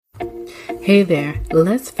Hey there,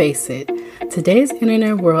 let's face it, today's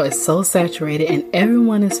internet world is so saturated and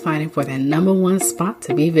everyone is fighting for that number one spot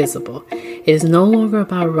to be visible. It is no longer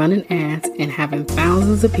about running ads and having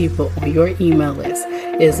thousands of people on your email list.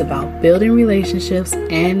 It is about building relationships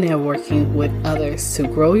and networking with others to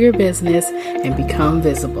grow your business and become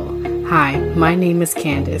visible. Hi, my name is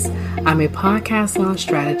Candace. I'm a podcast launch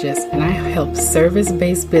strategist and I help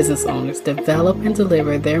service-based business owners develop and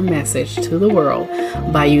deliver their message to the world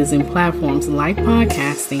by using platforms like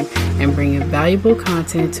podcasting and bringing valuable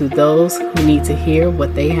content to those who need to hear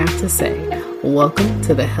what they have to say. Welcome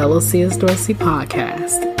to the Hello C.S. Dorsey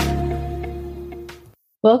podcast.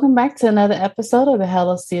 Welcome back to another episode of the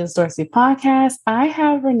Hello C.S. Dorsey podcast. I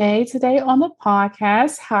have Renee today on the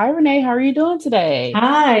podcast. Hi, Renee. How are you doing today?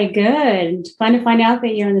 Hi, good. Fun to find out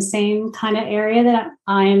that you're in the same kind of area that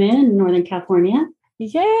I am in Northern California.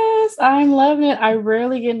 Yes, I'm loving it. I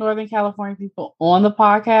rarely get Northern California people on the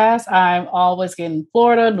podcast. I'm always getting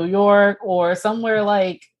Florida, New York, or somewhere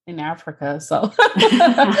like in Africa. So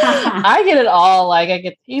I get it all. Like I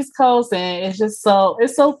get the East Coast, and it's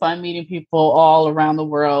so fun meeting people all around the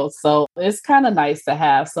world. So it's kind of nice to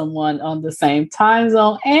have someone on the same time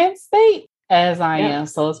zone and state as I am.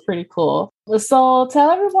 So it's pretty cool. So tell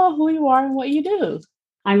everyone who you are and what you do.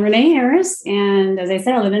 I'm Renee Harris. And as I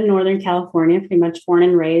said, I live in Northern California, pretty much born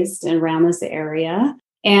and raised around this area.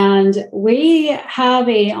 And we have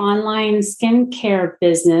a online skincare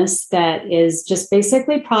business that is just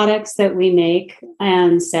basically products that we make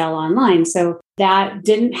and sell online. So that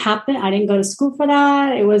didn't happen. I didn't go to school for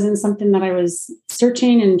that. It wasn't something that I was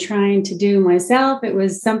searching and trying to do myself. It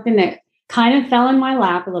was something that kind of fell in my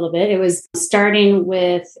lap a little bit. It was starting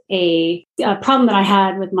with a problem that I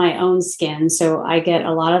had with my own skin. So I get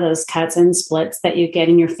a lot of those cuts and splits that you get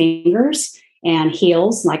in your fingers and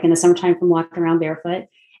heels, like in the summertime from walking around barefoot.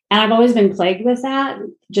 And I've always been plagued with that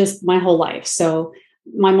just my whole life. So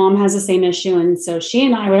my mom has the same issue. And so she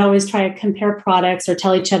and I would always try to compare products or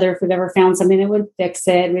tell each other if we've ever found something that would fix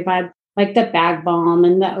it. We've had like the bag balm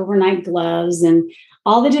and the overnight gloves and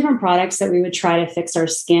all the different products that we would try to fix our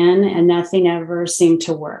skin, and nothing ever seemed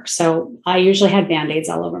to work. So I usually had Band-Aids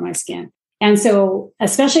all over my skin. And so,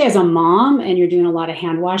 especially as a mom and you're doing a lot of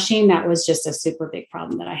hand washing, that was just a super big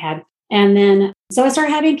problem that I had. And then, so I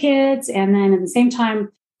started having kids. And then at the same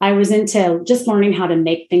time, I was into just learning how to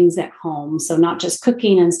make things at home. So not just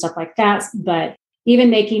cooking and stuff like that, but even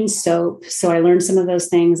making soap. So I learned some of those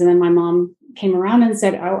things. And then my mom came around and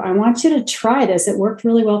said, I want you to try this. It worked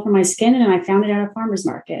really well for my skin. And I found it at a farmer's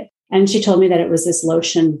market. And she told me that it was this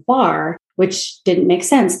lotion bar, which didn't make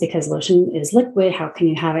sense because lotion is liquid. How can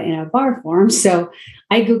you have it in a bar form? So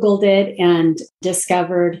I Googled it and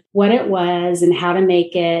discovered what it was and how to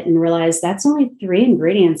make it and realized that's only 3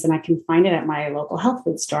 ingredients and I can find it at my local health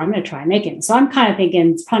food store. I'm going to try making it. So I'm kind of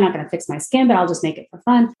thinking it's probably not going to fix my skin, but I'll just make it for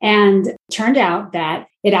fun. And it turned out that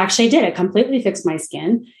it actually did. It completely fixed my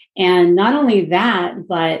skin. And not only that,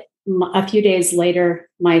 but a few days later,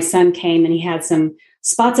 my son came and he had some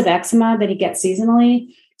spots of eczema that he gets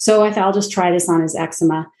seasonally. So I thought I'll just try this on his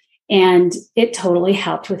eczema. And it totally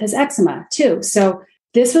helped with his eczema too. So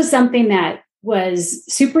this was something that was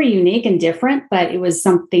super unique and different, but it was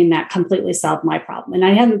something that completely solved my problem. And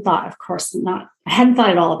I hadn't thought, of course not, I hadn't thought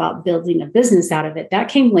at all about building a business out of it. That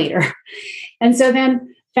came later. And so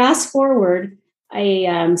then fast forward,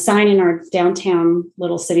 a sign in our downtown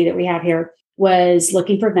little city that we have here was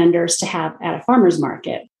looking for vendors to have at a farmer's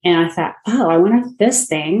market. And I thought, I wonder if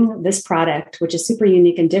this product, which is super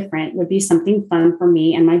unique and different, would be something fun for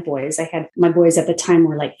me and my boys. I had my boys at the time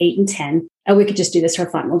were like 8 and 10. And we could just do this for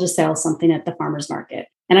fun. We'll just sell something at the farmer's market.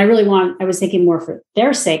 And I was thinking more for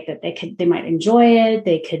their sake that they might enjoy it.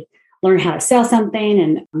 They could learn how to sell something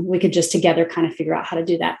and we could just together kind of figure out how to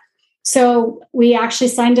do that. So we actually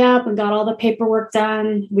signed up and got all the paperwork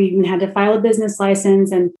done. We even had to file a business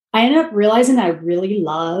license. And I ended up realizing that I really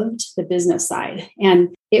loved the business side. And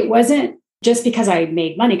it wasn't just because I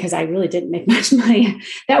made money, because I really didn't make much money.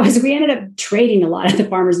 We ended up trading a lot at the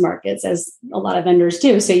farmers markets, as a lot of vendors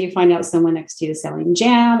do. So you find out someone next to you is selling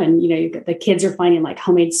jam and, the kids are finding like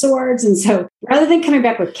homemade swords. And so rather than coming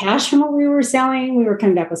back with cash from what we were selling, we were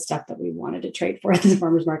coming back with stuff that we wanted to trade for at the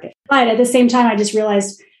farmers market. But at the same time, I just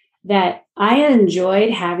realized that I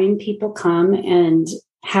enjoyed having people come and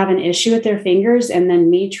have an issue with their fingers and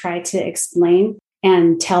then me try to explain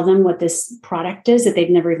and tell them what this product is that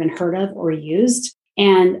they've never even heard of or used.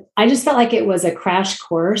 And I just felt like it was a crash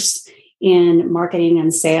course in marketing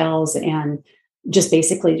and sales and just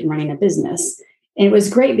basically running a business. And it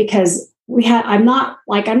was great because I'm not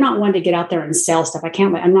one to get out there and sell stuff.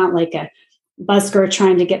 I'm not like a busker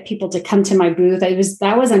trying to get people to come to my booth.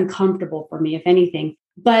 That was uncomfortable for me, if anything.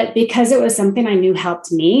 But because it was something I knew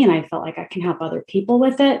helped me and I felt like I can help other people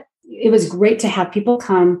with it, it was great to have people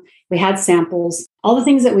come. We had samples. All the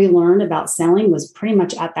things that we learned about selling was pretty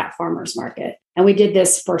much at that farmer's market. And we did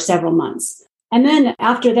this for several months. And then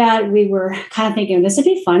after that, we were kind of thinking this would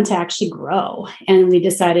be fun to actually grow. And we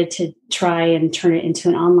decided to try and turn it into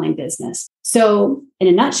an online business. So in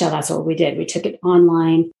a nutshell, that's what we did. We took it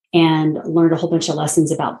online and learned a whole bunch of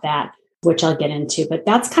lessons about that, which I'll get into. But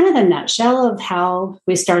that's kind of the nutshell of how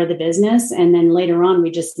we started the business. And then later on, we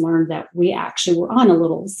just learned that we actually were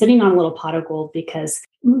sitting on a little pot of gold, because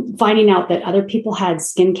finding out that other people had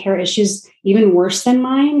skincare issues even worse than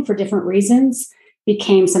mine for different reasons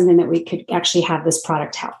became something that we could actually have this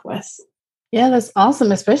product help with. Yeah, that's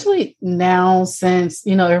awesome. Especially now, since,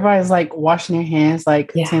 everybody's like washing their hands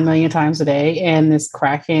like 10 million times a day and it's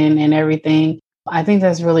cracking and everything. I think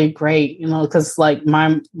that's really great, because like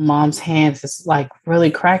my mom's hands is like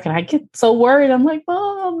really cracking. I get so worried. I'm like,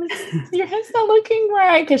 Mom, your hand's not looking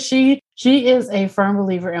right. Because she is a firm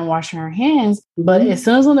believer in washing her hands. But as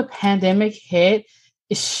soon as when the pandemic hit,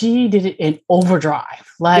 she did it in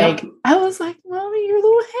overdrive. Like, I was like, Mommy, your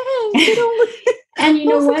little hands, they don't look. And you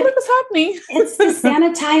know what? What's happening? It's the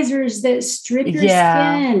sanitizers that strip your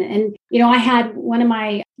skin. And, I had when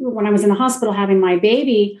I was in the hospital having my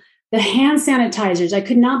baby, the hand sanitizers, I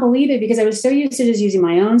could not believe it, because I was so used to just using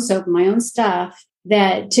my own soap and my own stuff,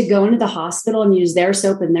 that to go into the hospital and use their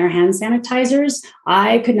soap and their hand sanitizers,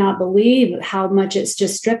 I could not believe how much it's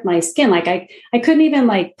just stripped my skin. Like I couldn't even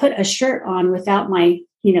like put a shirt on without my,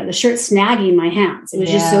 the shirt snagging my hands. It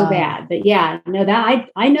was just so bad. But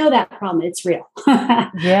I know that problem. It's real.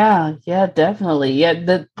 Yeah, definitely.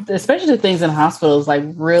 Yeah. Especially the things in hospitals, like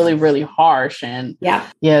really, really harsh. And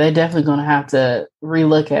they're definitely going to have to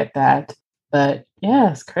relook at that. But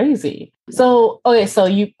yeah, it's crazy. So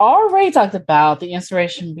you already talked about the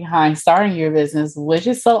inspiration behind starting your business, which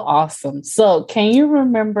is so awesome. So can you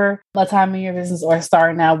remember a time in your business or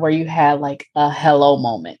starting out where you had like a hello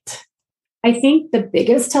moment? I think the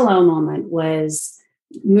biggest hello moment was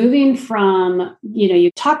moving from, you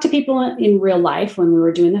talk to people in real life when we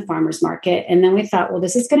were doing the farmer's market. And then we thought, well,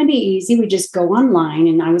 this is going to be easy. We just go online.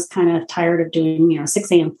 And I was kind of tired of doing,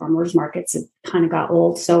 6 a.m. farmer's markets. It kind of got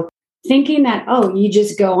old. So thinking that, you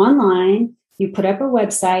just go online, you put up a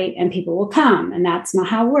website and people will come. And that's not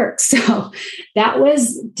how it works. So that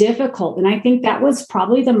was difficult. And I think that was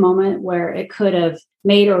probably the moment where it could have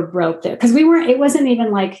made or broke it. Because it wasn't even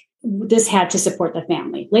like this had to support the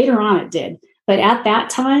family. Later on it did. But at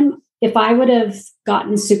that time, if I would have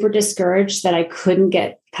gotten super discouraged that I couldn't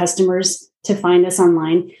get customers to find us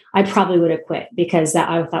online, I probably would have quit, because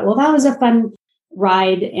I thought, well, that was a fun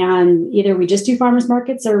ride. And either we just do farmers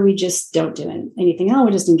markets or we just don't do anything else.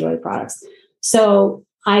 We just enjoy the products. So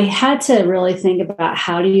I had to really think about,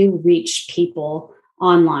 how do you reach people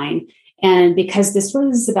online? And because this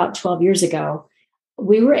was about 12 years ago,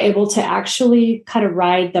 we were able to actually kind of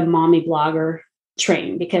ride the mommy blogger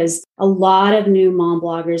train, because a lot of new mom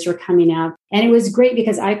bloggers were coming out. And it was great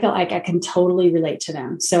because I felt like I can totally relate to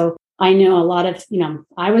them. So I know a lot of,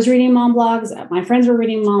 I was reading mom blogs, my friends were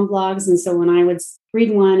reading mom blogs. And so when I would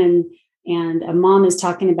read one and a mom is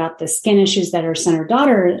talking about the skin issues that her son or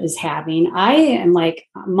daughter is having, I am like,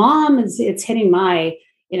 Mom, it's hitting my,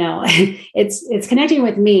 it's connecting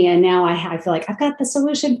with me. And now I feel like I've got the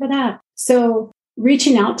solution for that. So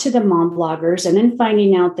reaching out to the mom bloggers and then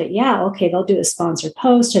finding out that, they'll do a sponsored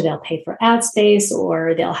post, or they'll pay for ad space,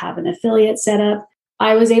 or they'll have an affiliate set up.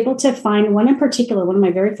 I was able to find one in particular, one of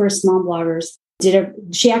my very first mom bloggers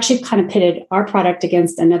she actually kind of pitted our product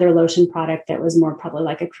against another lotion product that was more probably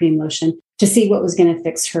like a cream lotion, to see what was going to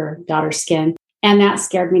fix her daughter's skin. And that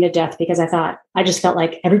scared me to death, because I just felt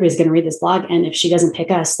like everybody's going to read this blog. And if she doesn't pick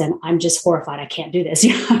us, then I'm just horrified. I can't do this.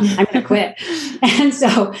 I'm going to quit. And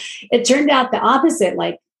so it turned out the opposite.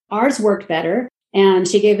 Like, ours worked better, and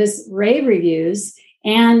she gave us rave reviews.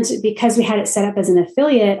 And because we had it set up as an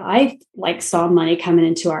affiliate, I saw money coming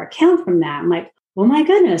into our account from that. I'm like, oh my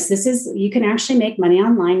goodness, you can actually make money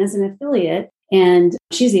online as an affiliate. And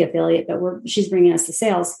she's the affiliate, but she's bringing us the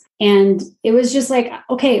sales. And it was just like,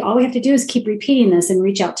 okay, all we have to do is keep repeating this and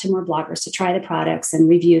reach out to more bloggers to try the products and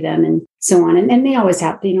review them and so on. And they always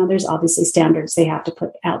have, there's obviously standards they have to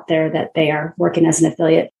put out there that they are working as an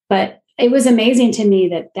affiliate. But it was amazing to me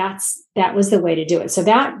that was the way to do it. So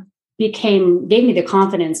that gave me the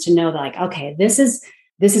confidence to know that, like, okay, this is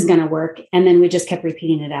going to work. And then we just kept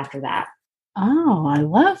repeating it after that. Oh, I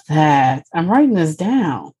love that. I'm writing this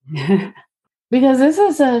down. Because this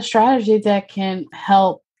is a strategy that can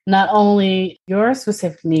help not only your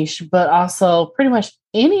specific niche, but also pretty much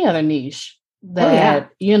any other niche that,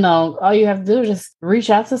 all you have to do is just reach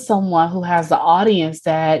out to someone who has the audience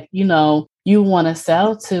that, you want to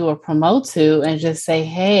sell to or promote to, and just say,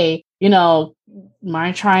 hey,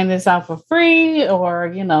 mind trying this out for free?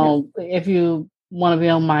 Or, if you want to be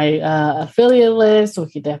on my affiliate list,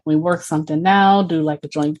 we could definitely work something out, do like a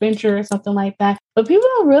joint venture or something like that. But people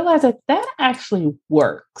don't realize that actually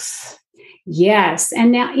works. Yes.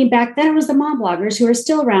 And now back then it was the mom bloggers who are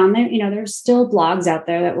still around there. There's still blogs out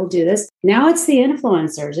there that will do this. Now it's the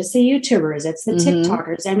influencers, it's the YouTubers, it's the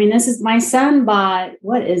TikTokers. I mean, this is, my son bought,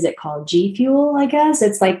 what is it called? G Fuel, I guess.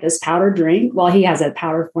 It's like this powder drink. Well, he has a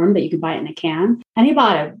powder form that you can buy it in a can. And he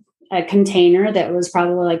bought a container that was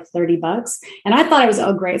probably like $30. And I thought it was,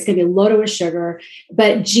 oh, great, it's going to be loaded with sugar.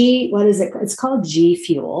 But what is it? It's called G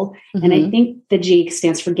Fuel. And I think the G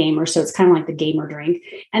stands for gamer. So it's kind of like the gamer drink.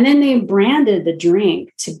 And then they branded the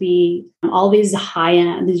drink to be all these high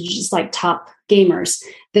end, just like top gamers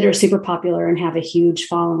that are super popular and have a huge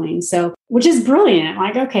following. So, which is brilliant.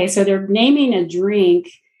 Like, okay, so they're naming a drink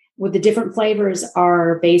with the different flavors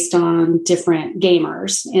are based on different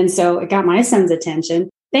gamers. And so it got my son's attention.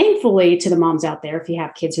 Thankfully, to the moms out there, if you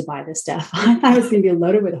have kids who buy this stuff, I thought it was going to be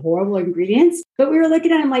loaded with horrible ingredients. But we were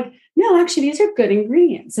looking at it, I'm like, no, actually, these are good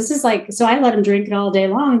ingredients. This is like, so I let him drink it all day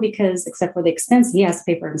long because, except for the expense, he has to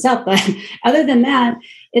pay for himself. But other than that,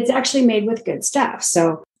 it's actually made with good stuff.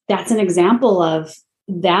 So that's an example of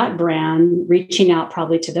that brand reaching out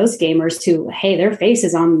probably to those gamers who, hey, their face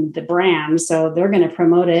is on the brand, so they're going to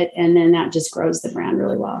promote it. And then that just grows the brand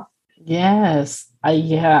really well. Yes.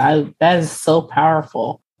 That is so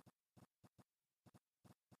powerful.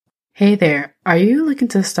 Hey there. Are you looking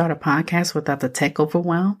to start a podcast without the tech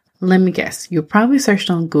overwhelm? Let me guess. You probably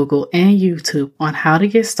searched on Google and YouTube on how to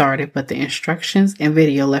get started, but the instructions and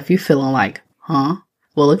video left you feeling like, huh?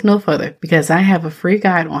 Well, look no further, because I have a free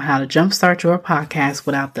guide on how to jumpstart your podcast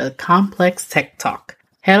without the complex tech talk.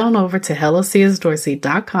 Head on over to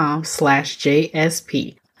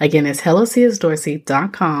hellociasdorsey.com/JSP. Again, it's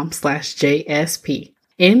hellociasdorsey.com/JSP.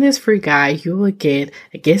 In this free guide, you will get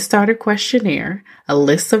a get started questionnaire, a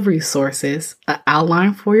list of resources, an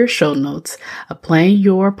outline for your show notes, a plan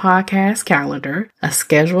your podcast calendar, a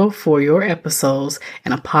schedule for your episodes,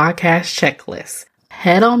 and a podcast checklist.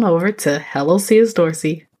 Head on over to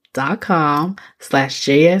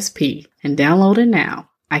hellociasdorsey.com/JSP and download it now.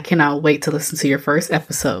 I cannot wait to listen to your first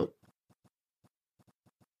episode.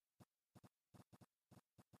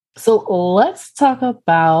 So let's talk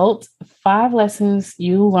about 5 lessons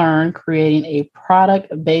you learned creating a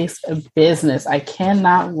product-based business. I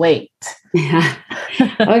cannot wait.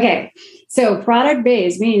 Okay. So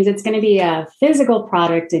product-based means it's going to be a physical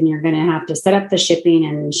product and you're going to have to set up the shipping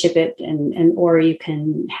and ship it, and or you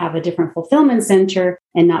can have a different fulfillment center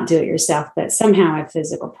and not do it yourself, but somehow a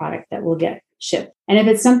physical product that will get shipped. And if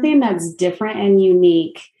it's something that's different and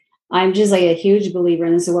unique, I'm just like a huge believer,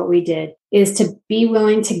 and this is what we did, is to be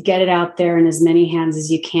willing to get it out there in as many hands as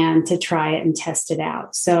you can to try it and test it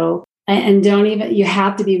out. So, and you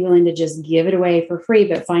have to be willing to just give it away for free,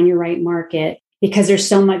 but find your right market, because there's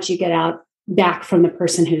so much you get out back from the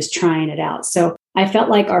person who's trying it out. So I felt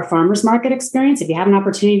like our farmers market experience, if you have an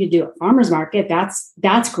opportunity to do a farmers market, that's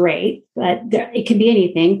great, but it could be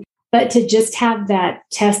anything, but to just have that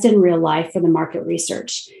test in real life for the market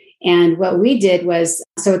research. And what we did was,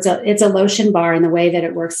 so it's a lotion bar, and the way that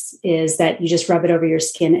it works is that you just rub it over your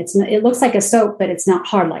skin. It looks like a soap, but it's not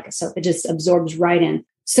hard like a soap. It just absorbs right in.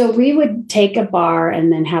 So we would take a bar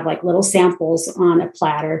and then have like little samples on a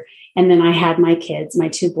platter. And then I had my kids, my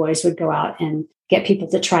 2 boys, would go out and get people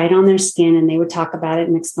to try it on their skin, and they would talk about it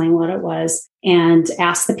and explain what it was and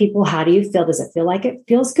ask the people, how do you feel? Does it feel like it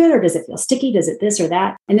feels good, or does it feel sticky? Does it this or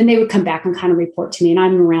that? And then they would come back and kind of report to me, and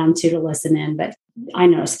I'm around too to listen in, but I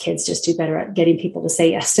noticed kids just do better at getting people to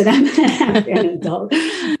say yes to them than an adult.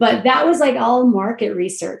 But that was like all market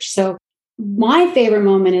research. So my favorite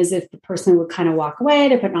moment is if the person would kind of walk away,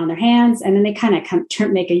 they put it on their hands, and then they kind of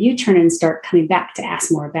make a U-turn and start coming back to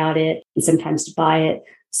ask more about it and sometimes to buy it.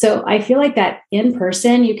 So I feel like that in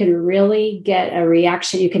person, you can really get a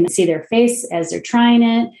reaction. You can see their face as they're trying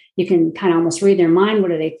it. You can kind of almost read their mind.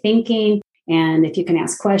 What are they thinking? And if you can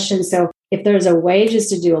ask questions. So if there's a way just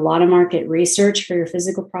to do a lot of market research for your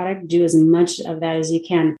physical product, do as much of that as you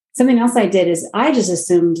can. Something else I did is I just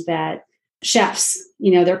assumed that chefs,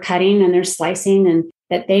 they're cutting and they're slicing, and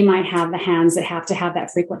that they might have the hands that have to have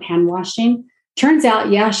that frequent hand washing. Turns out,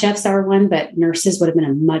 yeah, chefs are one, but nurses would have been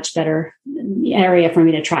a much better area for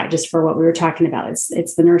me to try, just for what we were talking about.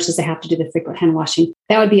 It's the nurses that have to do the frequent hand washing.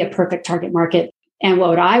 That would be a perfect target market. And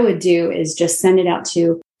what I would do is just send it out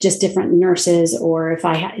to just different nurses. Or if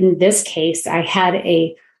in this case, I had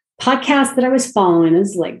a podcast that I was following. It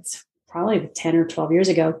was like probably 10 or 12 years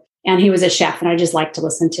ago. And he was a chef, and I just like to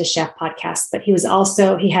listen to chef podcasts. But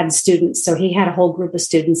he had students. So he had a whole group of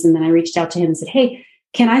students. And then I reached out to him and said, hey,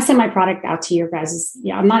 can I send my product out to your guys'?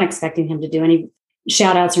 Yeah, I'm not expecting him to do any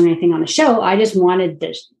shout outs or anything on the show. I just wanted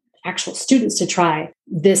the actual students to try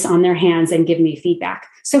this on their hands and give me feedback.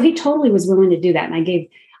 So he totally was willing to do that. And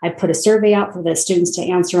I put a survey out for the students to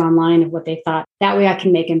answer online of what they thought. That way I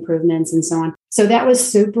can make improvements and so on. So that was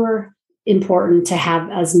super important to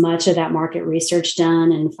have as much of that market research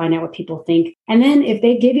done and find out what people think. And then if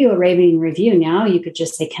they give you a raving review, now you could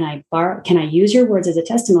just say, can I use your words as a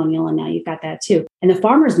testimonial? And now you've got that too. And the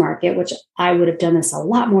farmer's market, which I would have done this a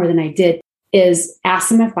lot more than I did, is ask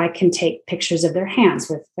them if I can take pictures of their hands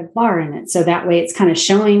with the bar in it. So that way it's kind of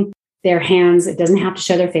showing their hands. It doesn't have to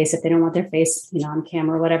show their face if they don't want their face, on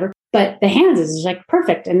camera or whatever. But the hands is like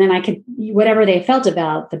perfect. And then I could, whatever they felt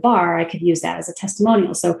about the bar, I could use that as a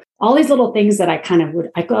testimonial. So all these little things that I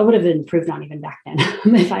would have improved on even back then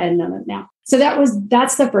if I had known it now. So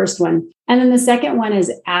that's the first one. And then the second one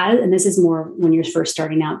is and this is more when you're first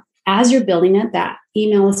starting out, as you're building it, that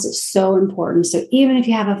email list is so important. So even if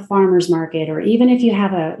you have a farmer's market, or even if you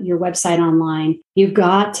have your website online, you've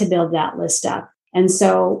got to build that list up. And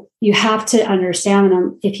so you have to understand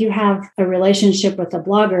them. If you have a relationship with the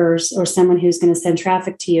bloggers or someone who's going to send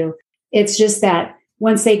traffic to you, it's just that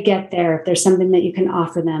once they get there, if there's something that you can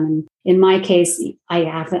offer them. And in my case, I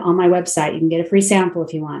have it on my website. You can get a free sample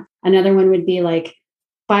if you want. Another one would be like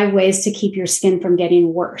 5 ways to keep your skin from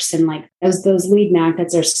getting worse. And like those lead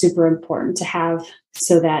magnets are super important to have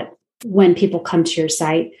so that when people come to your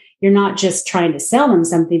site, you're not just trying to sell them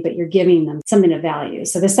something, but you're giving them something of value.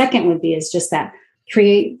 So the second would be is just that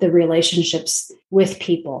create the relationships with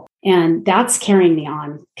people. And that's carrying me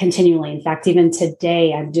on continually. In fact, even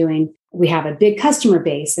today we have a big customer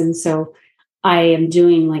base. And so I am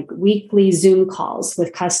doing like weekly Zoom calls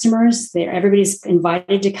with customers. Everybody's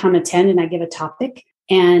invited to come attend, and I give a topic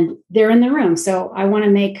and they're in the room. So I want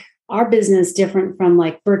to make our business different from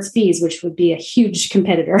like Burt's Bees, which would be a huge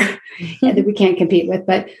competitor that we can't compete with.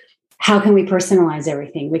 But how can we personalize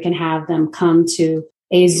everything? We can have them come to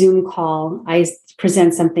a Zoom call. I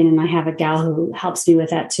present something and I have a gal who helps me with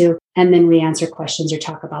that too. And then we answer questions or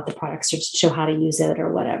talk about the products or show how to use it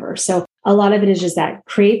or whatever. So a lot of it is just that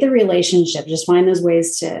create the relationship, just find those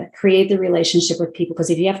ways to create the relationship with people. Because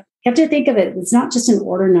if you have to think of it, it's not just an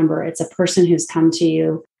order number. It's a person who's come to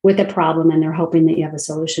you with a problem and they're hoping that you have a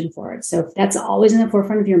solution for it. So if that's always in the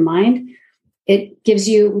forefront of your mind, it gives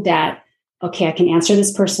you that, okay, I can answer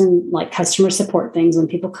this person like customer support things when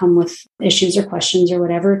people come with issues or questions or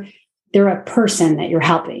whatever. They're a person that you're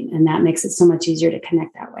helping, and that makes it so much easier to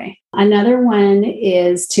connect that way. Another one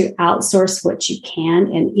is to outsource what you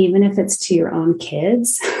can, and even if it's to your own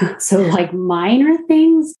kids. So like minor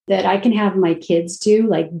things that I can have my kids do,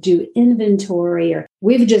 like do inventory, or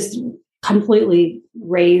we've just completely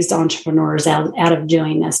raised entrepreneurs out of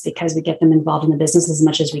doing this because we get them involved in the business as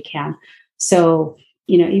much as we can. So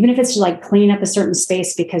even if it's like cleaning up a certain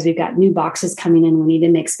space because we've got new boxes coming in, we need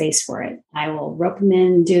to make space for it. I will rope them in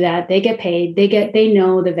and do that. They get paid. They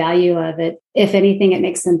know the value of it. If anything, it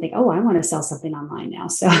makes them think, oh, I want to sell something online now.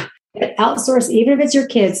 So outsource, even if it's your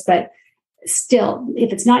kids, but still,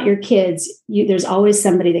 if it's not your kids, there's always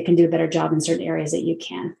somebody that can do a better job in certain areas that you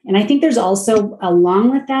can. And I think there's also,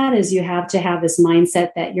 along with that, is you have to have this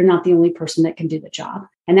mindset that you're not the only person that can do the job.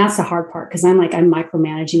 And that's the hard part, because I'm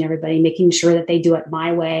micromanaging everybody, making sure that they do it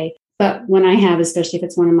my way. But when I have, especially if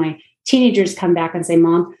it's one of my teenagers come back and say,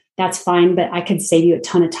 Mom, that's fine, but I could save you a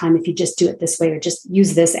ton of time if you just do it this way or just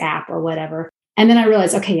use this app or whatever. And then I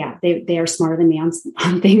realized, okay, yeah, they are smarter than me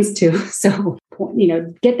on things too. So,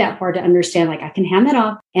 get that far to understand, like I can hand that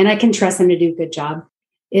off and I can trust them to do a good job.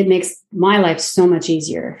 It makes my life so much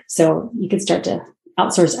easier. So you can start to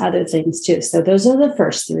outsource other things too. So those are the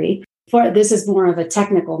first 3. This is more of a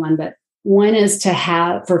technical one, but one is to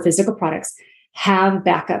have, for physical products, have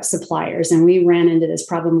backup suppliers. And we ran into this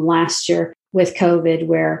problem last year with COVID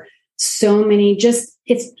where so many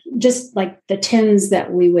it's just like the tins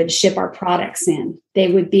that we would ship our products in, they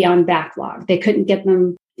would be on backlog. They couldn't get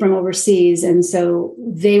them from overseas. And so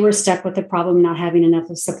they were stuck with the problem not having enough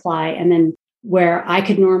of supply. And then where I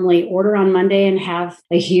could normally order on Monday and have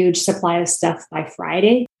a huge supply of stuff by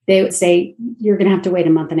Friday, they would say, you're going to have to wait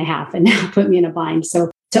a month and a half, and now put me in a bind. So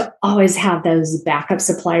to always have those backup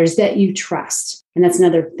suppliers that you trust. And that's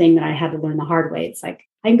another thing that I had to learn the hard way. It's like,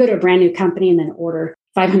 I can go to a brand new company and then order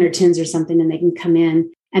 500 tins or something, and they can come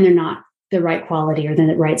in and they're not the right quality or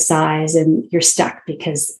the right size. And you're stuck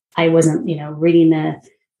because I wasn't, reading the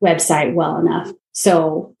website well enough.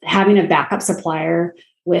 So having a backup supplier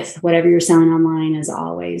with whatever you're selling online is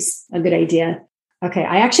always a good idea. Okay,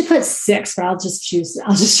 I actually put 6, but I'll just choose.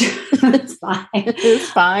 It's fine. It's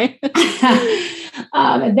fine.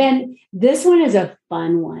 And then this one is a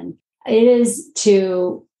fun one. It is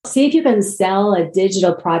to see if you can sell a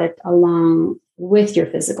digital product along with your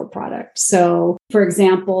physical product. So, for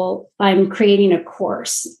example, I'm creating a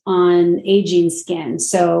course on aging skin.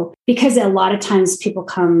 So, because a lot of times people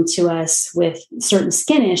come to us with certain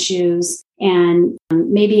skin issues, and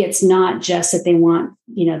maybe it's not just that they want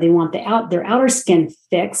their outer skin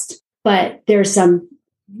fixed, but there's some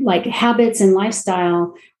like habits and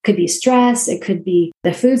lifestyle. Could be stress. It could be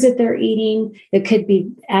the foods that they're eating. It could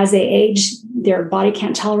be as they age, their body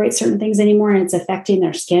can't tolerate certain things anymore, and it's affecting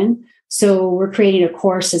their skin. So we're creating a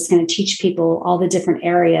course that's going to teach people all the different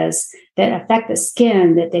areas that affect the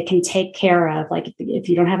skin that they can take care of. Like if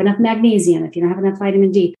you don't have enough magnesium, if you don't have enough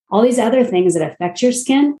vitamin D, all these other things that affect your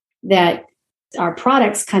skin, that our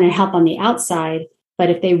products kind of help on the outside. But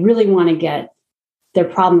if they really want to get their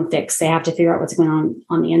problem fixed, they have to figure out what's going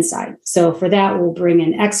on the inside. So for that, we'll bring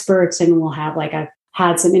in experts, and we'll have, like, I've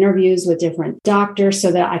had some interviews with different doctors so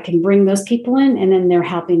that I can bring those people in, and then they're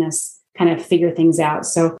helping us kind of figure things out.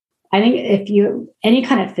 So I think if any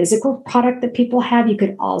kind of physical product that people have, you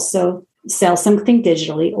could also sell something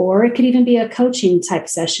digitally, or it could even be a coaching type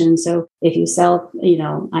session. So if you sell, I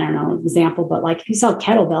don't know, example, but like if you sell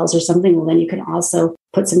kettlebells or something, well, then you can also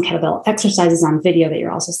put some kettlebell exercises on video that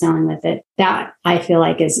you're also selling with it. That I feel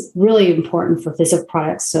like is really important for physical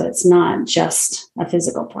products. So it's not just a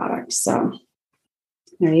physical product. So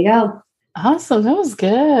there you go. Awesome. That was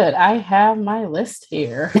good. I have my list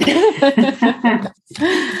here.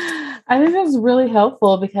 I think that's really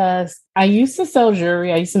helpful because I used to sell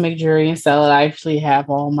jewelry. I used to make jewelry and sell it. I actually have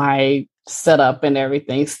all my setup and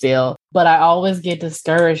everything still, but I always get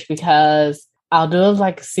discouraged because I'll do it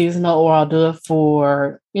like seasonal, or I'll do it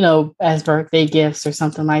for, as birthday gifts or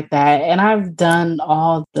something like that. And I've done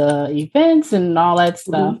all the events and all that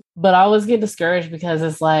stuff, but I always get discouraged because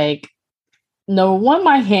it's like, number one,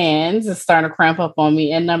 my hands is starting to cramp up on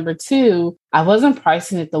me. And number two, I wasn't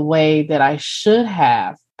pricing it the way that I should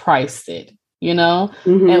have priced it, in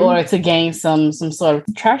order to gain some sort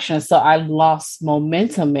of traction. So I lost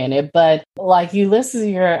momentum in it. But like you listed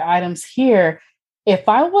your items here, if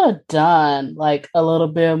I would have done like a little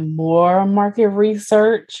bit more market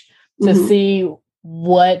research to see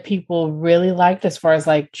what people really liked as far as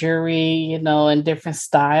like jewelry, and different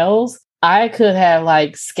styles, I could have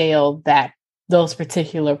like scaled those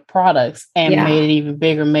particular products and made it even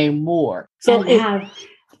bigger, made more. So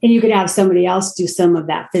and you could have somebody else do some of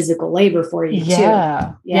that physical labor for you too.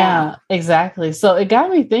 Yeah, exactly. So it got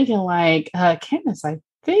me thinking, like, Candace, I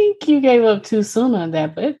think you gave up too soon on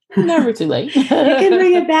that, but it's never too late. You can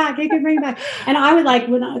bring it back. And I would like,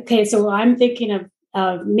 so I'm thinking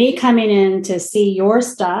of me coming in to see your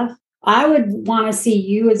stuff. I would want to see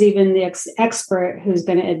you as even the expert who's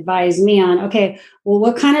going to advise me on, okay, well,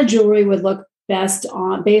 what kind of jewelry would look based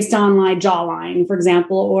on my jawline, for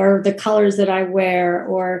example, or the colors that I wear,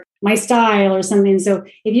 or my style or something. So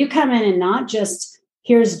if you come in and not just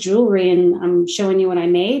here's jewelry and I'm showing you what I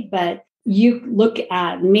made, but you look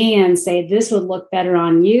at me and say, this would look better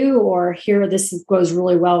on you, or here, this goes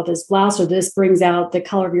really well with this blouse, or this brings out the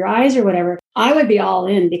color of your eyes or whatever, I would be all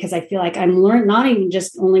in, because I feel like I'm not even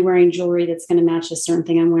just only wearing jewelry that's going to match a certain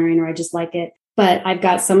thing I'm wearing, or I just like it, but I've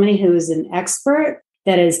got somebody who is an expert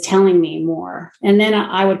that is telling me more. And then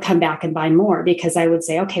I would come back and buy more, because I would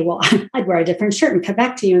say, okay, well, I'd wear a different shirt and come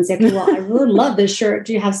back to you and say, okay, well, I really love this shirt.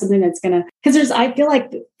 Do you have something that's going to, because I feel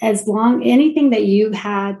like anything that you've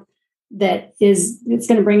had it's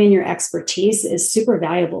going to bring in your expertise is super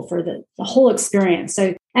valuable for the whole experience.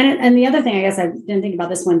 So, and the other thing, I guess I didn't think about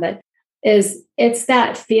this one, but it's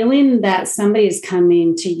that feeling that somebody is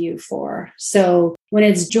coming to you for. So when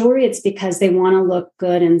it's jewelry, it's because they want to look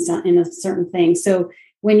good in a certain thing. So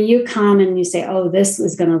when you come and you say, oh, this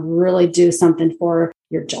is going to really do something for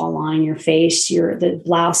your jawline, your face, the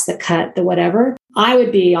blouse, the cut, the whatever, I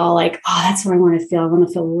would be all like, oh, that's what I want to feel. I want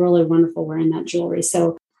to feel really wonderful wearing that jewelry.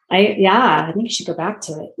 So I think you should go back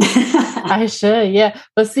to it. I should, yeah.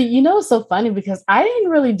 But see, it's so funny because I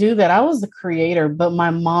didn't really do that. I was the creator, but my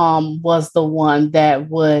mom was the one that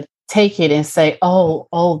would take it and say,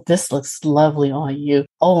 oh, this looks lovely on you.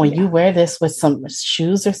 Oh, and you wear this with some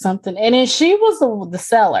shoes or something. And then she was the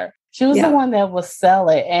seller. She was the one that would sell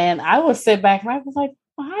it. And I would sit back and I was like,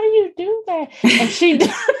 well, how do you do that? And she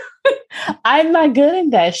I'm not good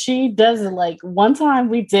in that. She does it. Like one time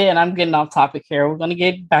we did, and I'm getting off topic here. We're going to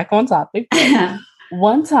get back on topic.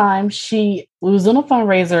 One time we was on a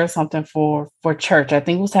fundraiser or something for church. I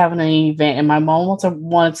think we was having an event, and my mom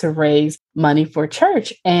wanted to raise money for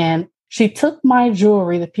church. And She took my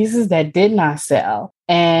jewelry, the pieces that did not sell,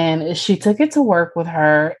 and she took it to work with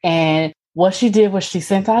her. And what she did was she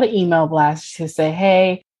sent out an email blast to say,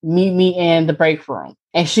 hey, meet me in the break room.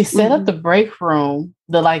 And she set up the break room,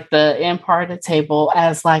 the end part of the table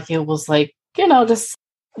as like, it was like, just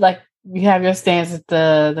like you have your stands at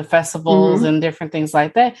the festivals and different things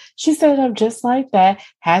like that. She set it up just like that,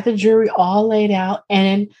 had the jewelry all laid out,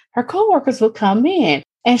 and her coworkers would come in.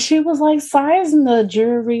 And she was like sizing the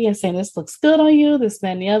jewelry and saying, this looks good on you, this,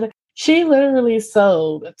 that, and the other. She literally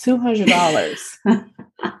sold $200.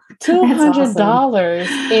 $200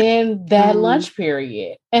 awesome. In that lunch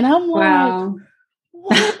period. And I'm like,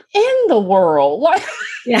 what in the world? Like,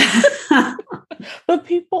 yeah. But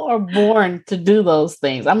people are born to do those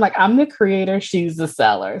things. I'm like, I'm the creator, she's the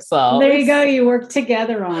seller. So there you go. You work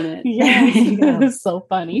together on it. Yeah, it's so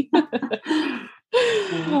funny.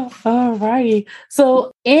 All righty.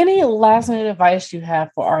 So any last minute advice you have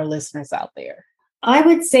for our listeners out there? I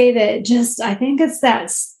would say that I think it's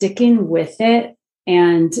that sticking with it.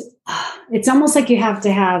 And it's almost like you have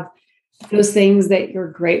to have those things that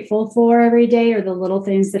you're grateful for every day, or the little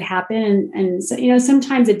things that happen. And so,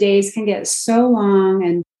 sometimes the days can get so long,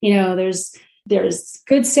 and, there's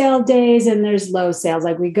good sale days and there's low sales.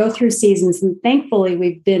 Like, we go through seasons, and thankfully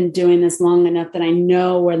we've been doing this long enough that I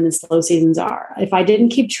know when the slow seasons are. If I didn't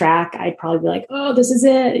keep track, I'd probably be like, oh, this is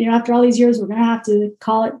it. After all these years, we're going to have to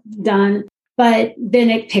call it done. But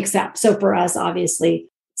then it picks up. So for us, obviously,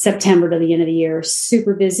 September to the end of the year,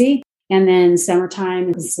 super busy. And then summertime,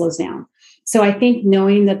 it slows down. So I think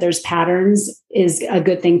knowing that there's patterns is a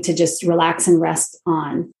good thing to just relax and rest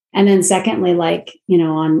on. And then secondly,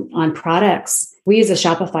 on products, we use a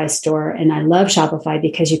Shopify store, and I love Shopify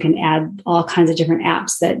because you can add all kinds of different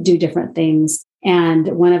apps that do different things. And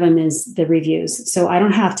one of them is the reviews. So I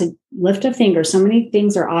don't have to lift a finger. So many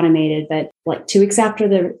things are automated that, like, 2 weeks after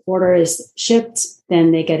the order is shipped,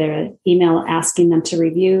 then they get an email asking them to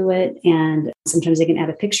review it. And sometimes they can add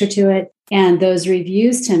a picture to it. And those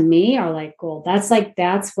reviews to me are like gold. That's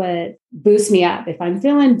what boosts me up. If I'm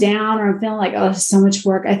feeling down, or I'm feeling like, oh, there's so much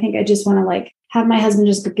work, I think I just want to have my husband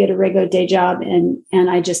just get a regular day job and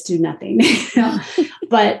I just do nothing.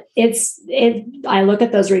 But I look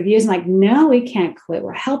at those reviews and like, no, we can't quit.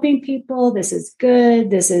 We're helping people. This is good.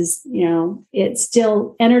 This is, it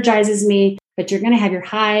still energizes me, but you're going to have your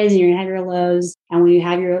highs and you're going to have your lows. And when you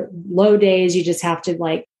have your low days, you just have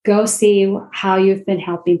to go see how you've been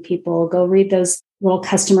helping people, go read those little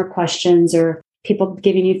customer questions or people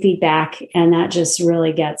giving you feedback. And that just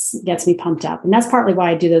really gets me pumped up. And that's partly why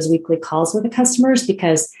I do those weekly calls with the customers,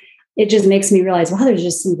 because it just makes me realize, wow, there's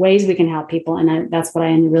just some ways we can help people. And that's what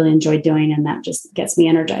I really enjoy doing. And that just gets me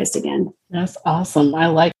energized again. That's awesome. I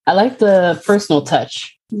like the personal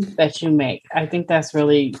touch that you make. I think that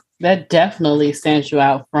definitely stands you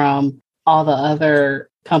out from all the other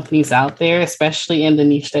companies out there, especially in the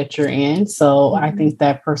niche that you're in. So I think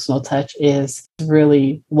that personal touch is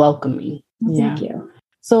really welcoming. Thank you.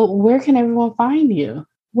 So where can everyone find you?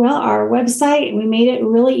 Well, our website, we made it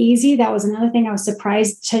really easy. That was another thing I was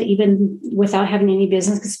surprised to, even without having any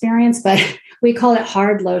business experience, but we call it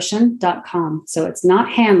hardlotion.com. So it's not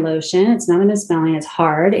hand lotion. It's not a misspelling. It's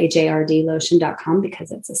hard, HARD lotion.com, because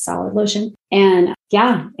it's a solid lotion. And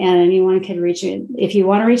and anyone can reach me. If you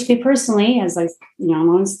want to reach me personally, as I'm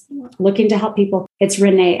always looking to help people, it's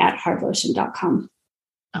Renee@hardlotion.com.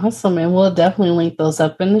 Awesome. And we'll definitely link those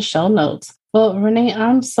up in the show notes. Well, Renee,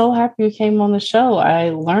 I'm so happy you came on the show.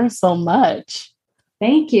 I learned so much.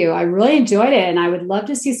 Thank you. I really enjoyed it. And I would love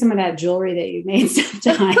to see some of that jewelry that you made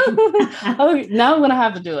sometime. Oh, now I'm going to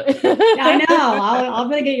have to do it. I know. I'm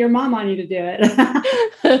going to get your mom on you to do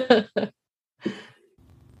it.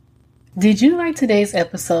 Did you like today's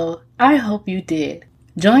episode? I hope you did.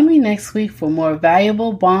 Join me next week for more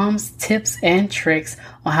valuable bombs, tips, and tricks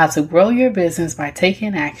on how to grow your business by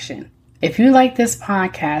taking action. If you like this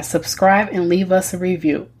podcast, subscribe and leave us a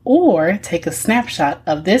review, or take a snapshot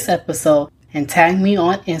of this episode and tag me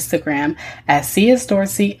on Instagram at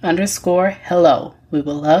CSDorsey_hello. We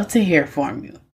would love to hear from you.